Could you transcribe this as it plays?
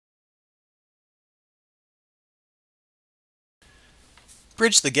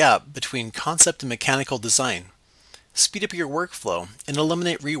Bridge the gap between concept and mechanical design. Speed up your workflow and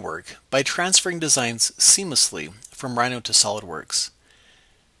eliminate rework by transferring designs seamlessly from Rhino to SolidWorks.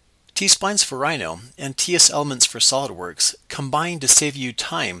 T-Splines for Rhino and tsElements for SolidWorks combine to save you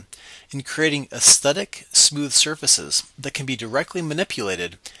time in creating aesthetic, smooth surfaces that can be directly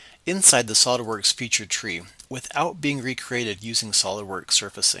manipulated inside the SolidWorks feature tree without being recreated using SolidWorks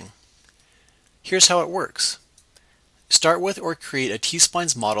surfacing. Here's how it works. Start with or create a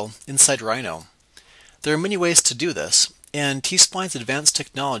T-Splines model inside Rhino. There are many ways to do this, and T-Splines advanced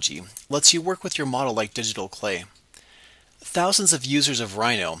technology lets you work with your model like digital clay. Thousands of users of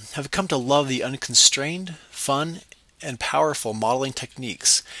Rhino have come to love the unconstrained, fun, and powerful modeling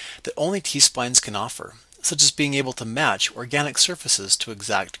techniques that only T-Splines can offer, such as being able to match organic surfaces to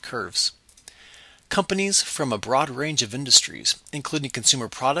exact curves. Companies from a broad range of industries, including consumer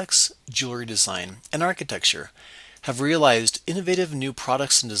products, jewelry design, and architecture, have realized innovative new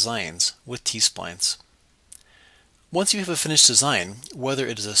products and designs with T-Splines. Once you have a finished design, whether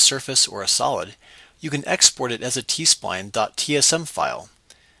it is a surface or a solid, you can export it as a tspline.tsm file.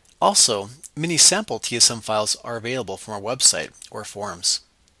 Also, many sample TSM files are available from our website or forums.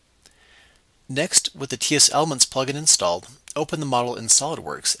 Next, with the tsElements plugin installed, open the model in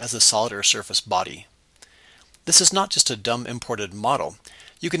SolidWorks as a solid or surface body. This is not just a dumb imported model.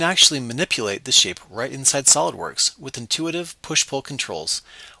 You can actually manipulate the shape right inside SolidWorks with intuitive push-pull controls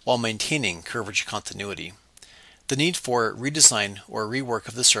while maintaining curvature continuity. The need for redesign or rework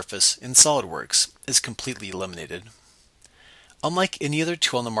of the surface in SolidWorks is completely eliminated. Unlike any other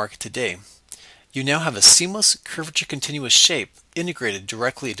tool on the market today, you now have a seamless curvature continuous shape integrated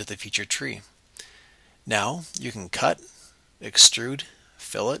directly into the feature tree. Now you can cut, extrude,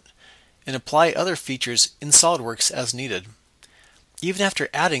 fillet, and apply other features in SolidWorks as needed. Even after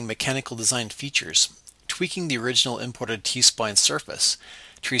adding mechanical design features, tweaking the original imported T-Spline surface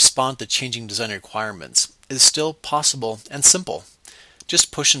to respond to changing design requirements is still possible and simple.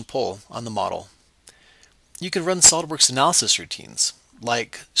 Just push and pull on the model. You can run SolidWorks analysis routines,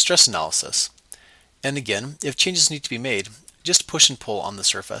 like stress analysis. And again, if changes need to be made, just push and pull on the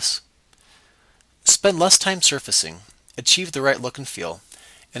surface. Spend less time surfacing, achieve the right look and feel,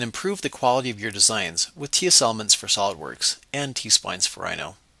 and improve the quality of your designs with tsElements for SolidWorks and T-Splines for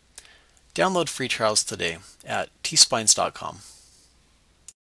Rhino. Download free trials today at tsplines.com.